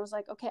other thing. I was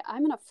like, okay,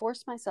 I'm going to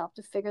force myself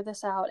to figure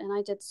this out. And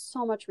I did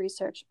so much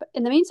research. But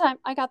in the meantime,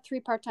 I got 3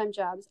 part-time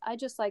jobs. I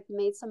just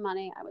made some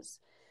money. I was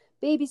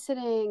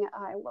babysitting.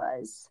 I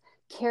was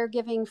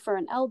caregiving for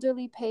an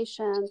elderly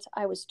patient.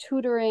 I was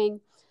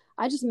tutoring.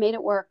 I just made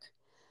it work.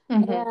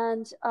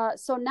 And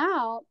so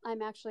now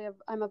I'm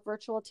a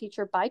virtual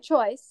teacher by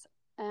choice.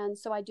 And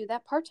so I do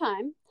that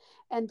part-time.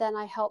 And then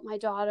I help my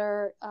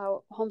daughter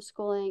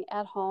homeschooling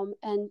at home.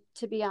 And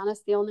to be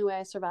honest, the only way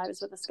I survive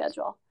is with a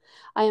schedule.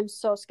 I am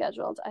so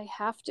scheduled. I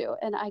have to.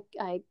 And I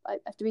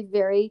have to be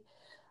very,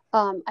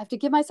 I have to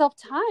give myself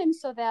time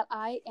so that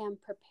I am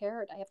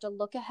prepared. I have to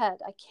look ahead.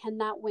 I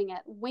cannot wing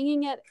it.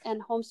 Winging it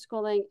and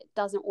homeschooling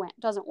doesn't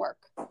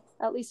work,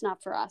 at least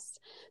not for us.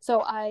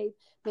 So I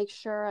make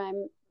sure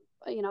I'm,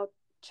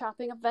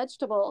 chopping up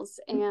vegetables,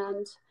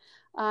 and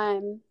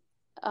I'm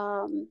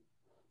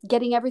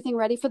getting everything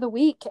ready for the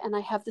week, and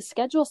I have the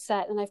schedule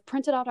set, and I've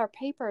printed out our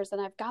papers,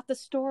 and I've got the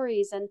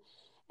stories, and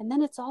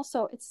then it's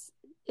also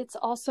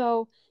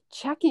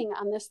checking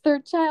on this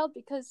third child,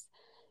 because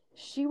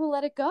she will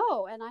let it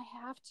go, and I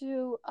have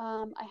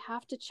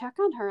to check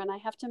on her, and I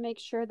have to make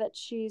sure that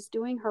she's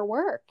doing her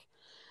work.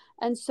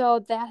 And so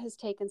that has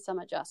taken some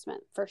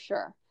adjustment for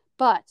sure.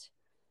 But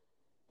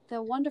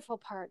the wonderful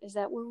part is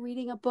that we're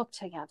reading a book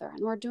together,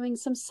 and we're doing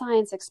some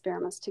science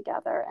experiments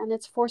together, and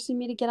it's forcing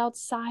me to get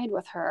outside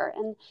with her.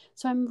 And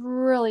so I'm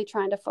really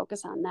trying to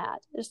focus on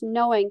that. Just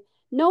knowing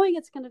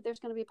there's going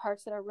to be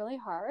parts that are really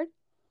hard,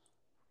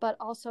 but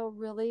also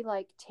really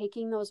like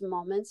taking those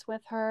moments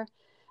with her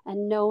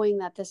and knowing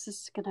that this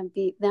is going to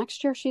be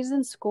next year she's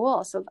in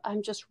school. So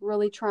I'm just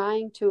really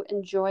trying to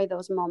enjoy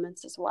those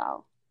moments as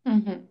well.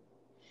 Mm-hmm.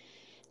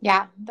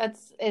 Yeah,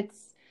 it's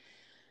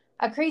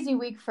a crazy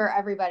week for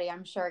everybody,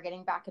 I'm sure,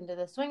 getting back into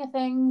the swing of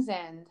things.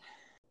 And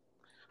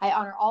I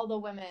honor all the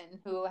women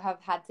who have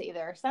had to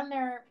either send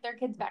their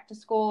kids back to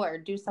school or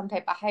do some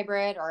type of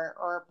hybrid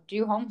or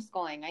do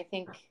homeschooling. I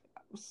think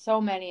so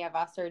many of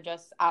us are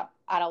just at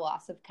a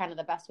loss of kind of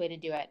the best way to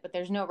do it, but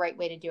there's no right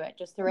way to do it,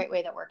 just the right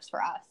way that works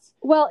for us.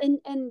 Well,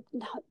 and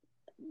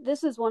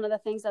this is one of the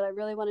things that I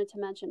really wanted to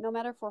mention. No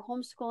matter if we're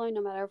homeschooling,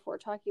 no matter if we're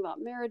talking about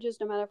marriages,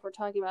 no matter if we're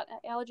talking about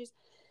allergies,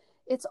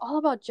 it's all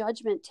about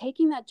judgment,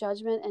 taking that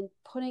judgment and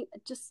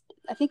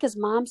I think as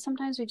moms,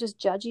 sometimes we just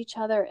judge each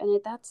other, and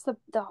that's the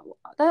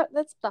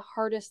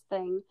hardest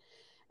thing.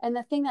 And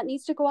the thing that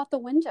needs to go out the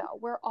window.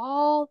 We're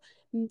all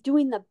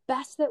doing the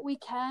best that we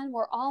can.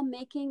 We're all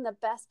making the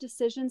best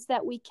decisions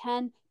that we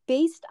can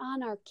based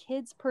on our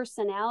kids'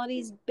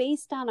 personalities,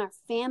 based on our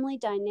family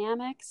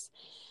dynamics.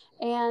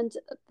 And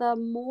the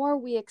more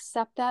we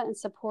accept that and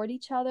support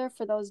each other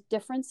for those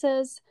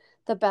differences,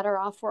 the better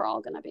off we're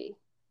all going to be.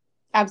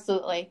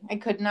 Absolutely. I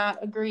could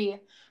not agree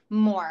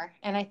more.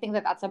 And I think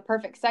that that's a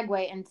perfect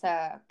segue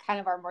into kind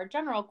of our more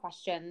general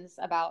questions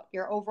about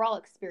your overall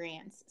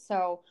experience.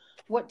 So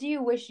what do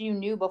you wish you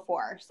knew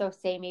before? So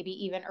say maybe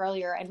even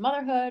earlier in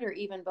motherhood or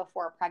even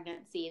before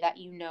pregnancy that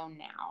you know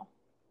now.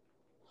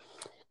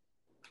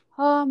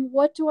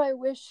 What do I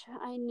wish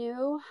I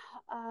knew?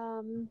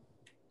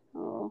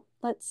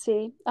 Let's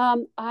see.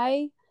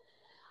 I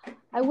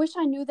wish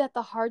I knew that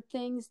the hard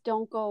things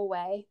don't go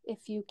away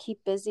if you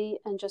keep busy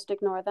and just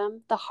ignore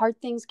them. The hard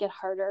things get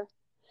harder,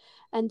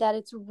 and that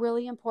it's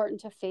really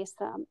important to face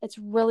them. It's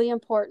really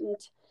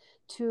important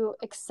to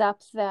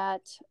accept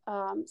that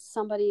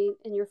somebody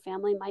in your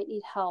family might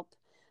need help.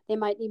 They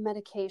might need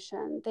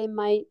medication. They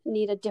might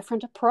need a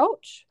different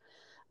approach.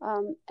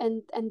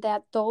 And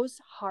that those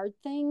hard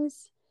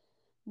things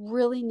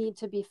really need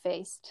to be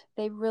faced.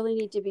 They really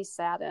need to be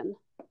sat in,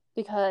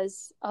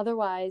 because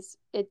otherwise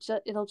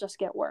it'll just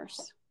get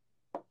worse.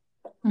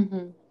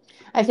 Mm-hmm.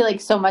 I feel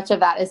like so much of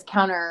that is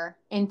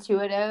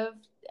counterintuitive,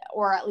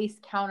 or at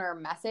least counter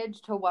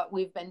message to what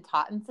we've been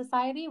taught in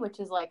society, which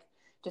is like,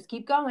 just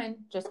keep going,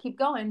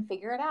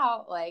 figure it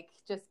out, like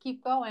just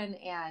keep going.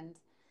 And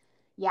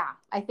yeah,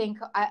 I think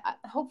I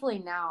hopefully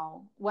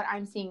now what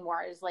I'm seeing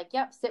more is like,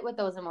 yep, sit with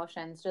those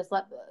emotions. Just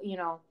let,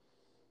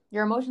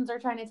 your emotions are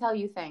trying to tell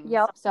you things.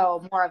 Yep.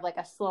 So more of like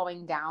a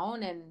slowing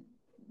down and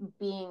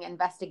being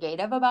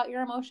investigative about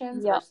your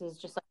emotions versus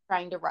just like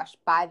trying to rush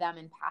by them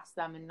and pass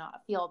them and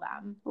not feel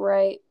them.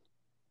 Right.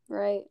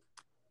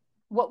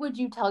 What would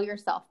you tell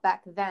yourself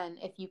back then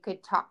if you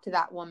could talk to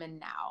that woman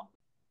now?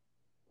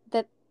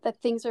 That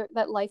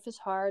life is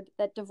hard,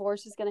 that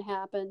divorce is going to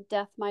happen,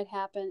 death might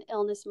happen,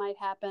 illness might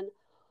happen,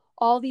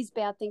 all these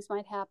bad things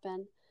might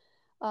happen.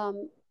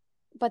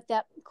 But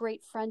that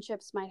great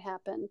friendships might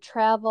happen,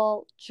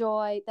 travel,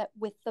 joy, that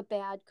with the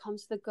bad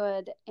comes the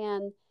good,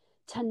 and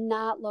to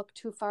not look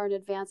too far in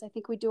advance. I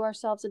think we do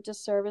ourselves a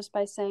disservice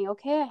by saying,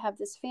 okay, I have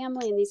this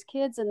family and these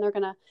kids, and they're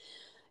going to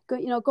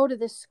go to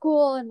this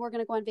school, and we're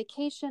going to go on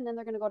vacation, and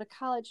they're going to go to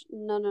college.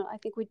 No. I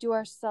think we do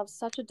ourselves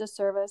such a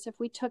disservice if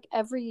we took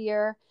every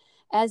year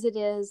as it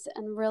is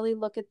and really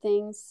look at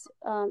things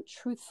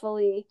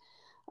truthfully,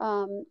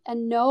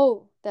 and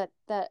know that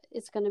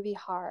it's going to be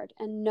hard,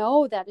 and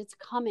know that it's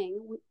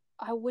coming.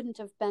 I wouldn't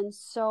have been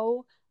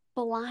so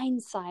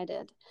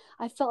blindsided.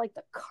 I felt like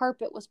the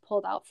carpet was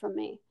pulled out from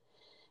me.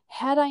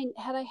 Had I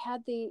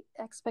had the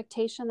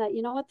expectation that,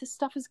 this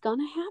stuff is going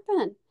to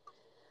happen.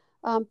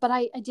 But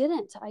I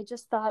didn't. I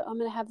just thought, I'm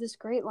going to have this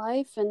great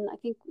life, and I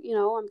think,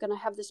 I'm going to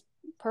have this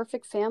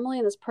perfect family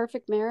and this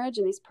perfect marriage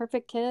and these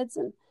perfect kids,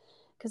 and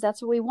because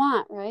that's what we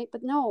want, right?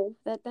 But no,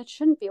 that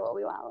shouldn't be what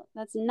we want.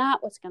 That's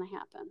not what's going to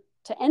happen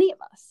to any of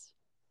us.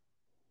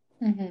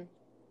 Mm-hmm.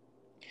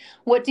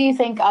 What do you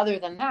think, other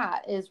than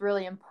that, is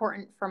really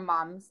important for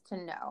moms to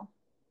know?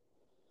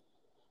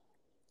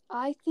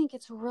 I think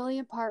it's really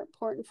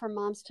important for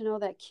moms to know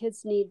that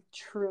kids need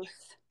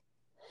truth.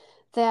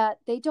 That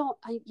they don't,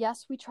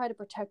 yes, we try to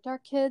protect our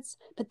kids,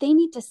 but they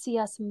need to see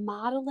us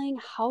modeling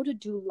how to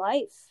do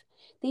life.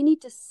 They need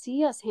to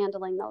see us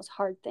handling those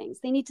hard things.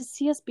 They need to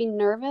see us be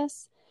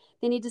nervous.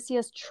 They need to see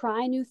us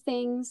try new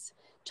things,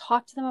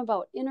 talk to them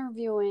about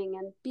interviewing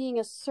and being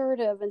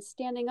assertive and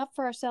standing up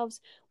for ourselves.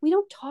 We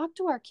don't talk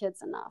to our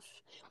kids enough.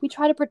 We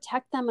try to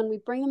protect them and we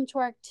bring them to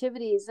our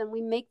activities and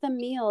we make them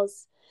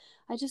meals.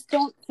 I just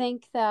don't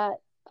think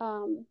that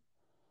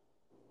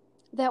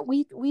that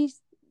we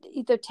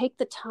either take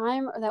the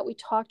time or that we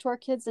talk to our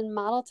kids and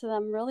model to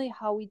them really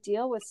how we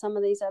deal with some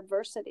of these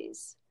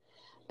adversities,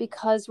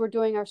 because we're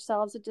doing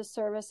ourselves a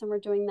disservice and we're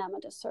doing them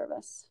a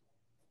disservice.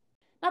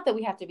 Not that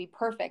we have to be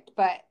perfect,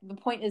 but the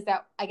point is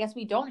that I guess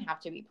we don't have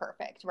to be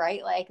perfect,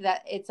 right? Like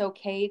that it's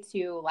okay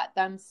to let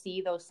them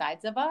see those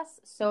sides of us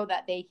so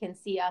that they can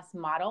see us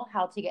model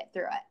how to get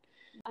through it.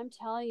 I'm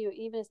telling you,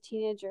 even as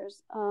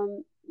teenagers,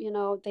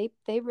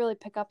 they really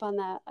pick up on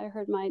that. I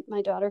heard my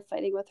daughter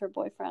fighting with her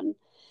boyfriend,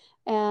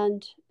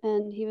 and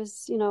he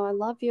was, I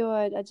love you,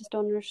 I just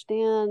don't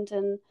understand,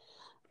 and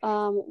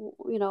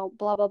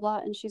blah blah blah.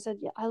 And she said,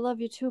 yeah, I love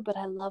you too, but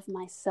I love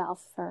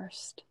myself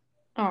first.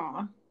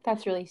 Aw,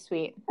 that's really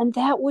sweet. And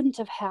that wouldn't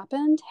have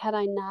happened had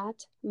I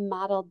not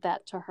modeled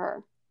that to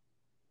her.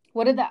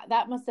 What did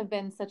that must have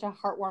been such a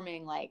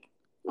heartwarming, like,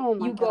 oh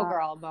my you God. go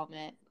girl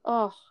moment.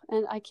 Oh,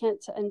 and I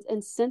can't,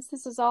 and since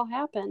this has all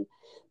happened,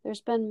 there's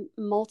been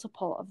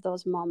multiple of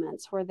those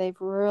moments where they've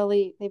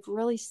really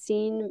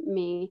seen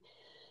me.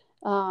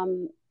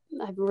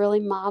 I've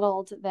really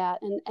modeled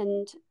that.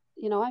 And,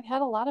 I've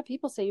had a lot of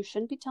people say, you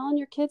shouldn't be telling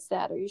your kids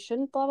that, or you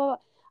shouldn't blah, blah,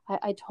 blah.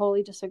 I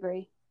totally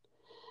disagree.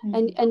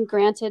 Mm-hmm. And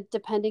granted,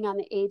 depending on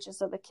the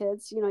ages of the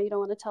kids, you don't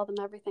want to tell them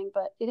everything,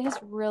 but it has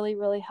really,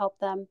 really helped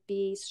them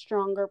be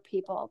stronger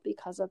people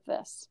because of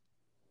this.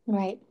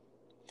 Right.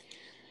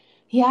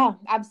 Yeah,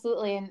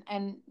 absolutely.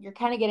 And you're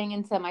kind of getting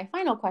into my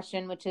final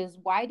question, which is,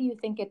 why do you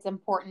think it's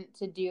important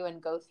to do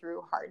and go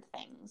through hard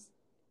things?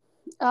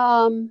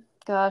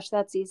 Gosh,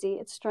 that's easy.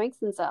 It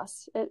strengthens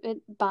us.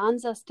 It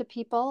bonds us to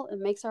people. It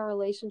makes our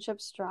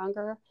relationships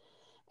stronger.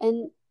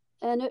 And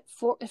it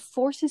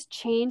forces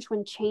change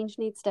when change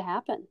needs to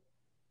happen.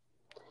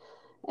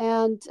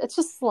 And it's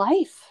just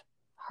life.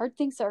 Hard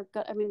things are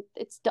good. I mean,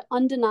 it's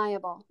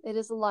undeniable. It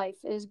is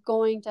life. It is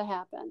going to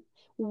happen.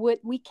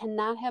 We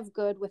cannot have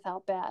good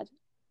without bad.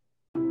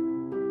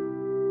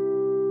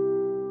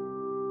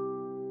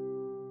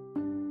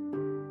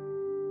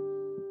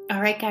 All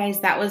right, guys,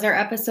 that was our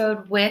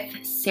episode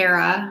with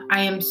Sarah.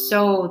 I am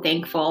so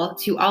thankful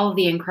to all of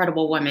the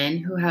incredible women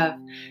who have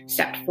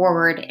stepped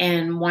forward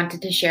and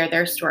wanted to share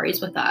their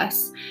stories with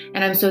us.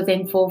 And I'm so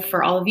thankful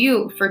for all of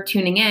you for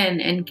tuning in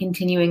and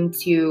continuing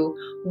to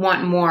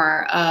want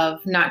more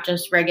of not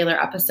just regular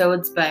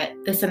episodes, but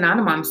this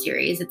Anonymom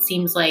series. It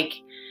seems like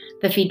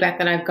the feedback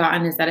that I've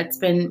gotten is that it's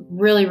been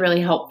really,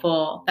 really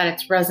helpful, that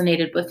it's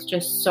resonated with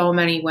just so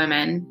many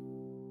women.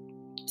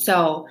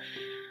 So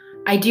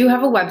I do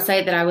have a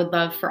website that I would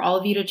love for all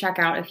of you to check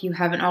out if you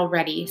haven't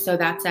already. So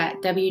that's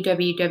at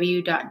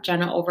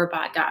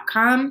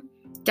www.jennaoverbaugh.com.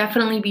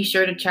 Definitely be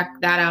sure to check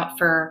that out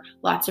for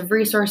lots of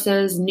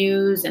resources,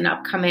 news, and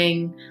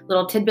upcoming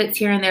little tidbits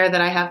here and there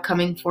that I have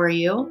coming for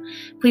you.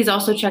 Please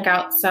also check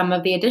out some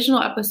of the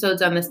additional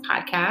episodes on this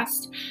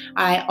podcast.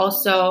 I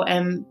also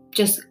am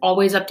just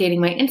always updating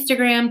my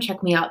Instagram.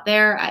 Check me out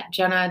there at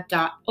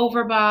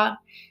jenna.overbaugh.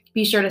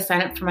 Be sure to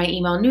sign up for my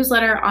email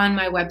newsletter on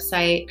my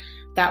website.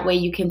 That way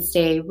you can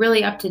stay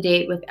really up to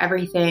date with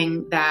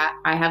everything that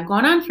I have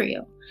going on for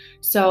you.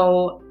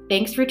 So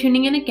thanks for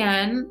tuning in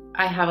again.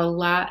 I have a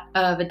lot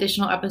of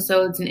additional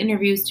episodes and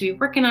interviews to be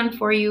working on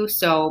for you,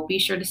 so be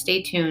sure to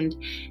stay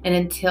tuned. And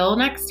until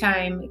next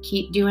time,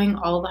 keep doing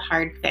all the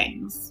hard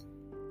things.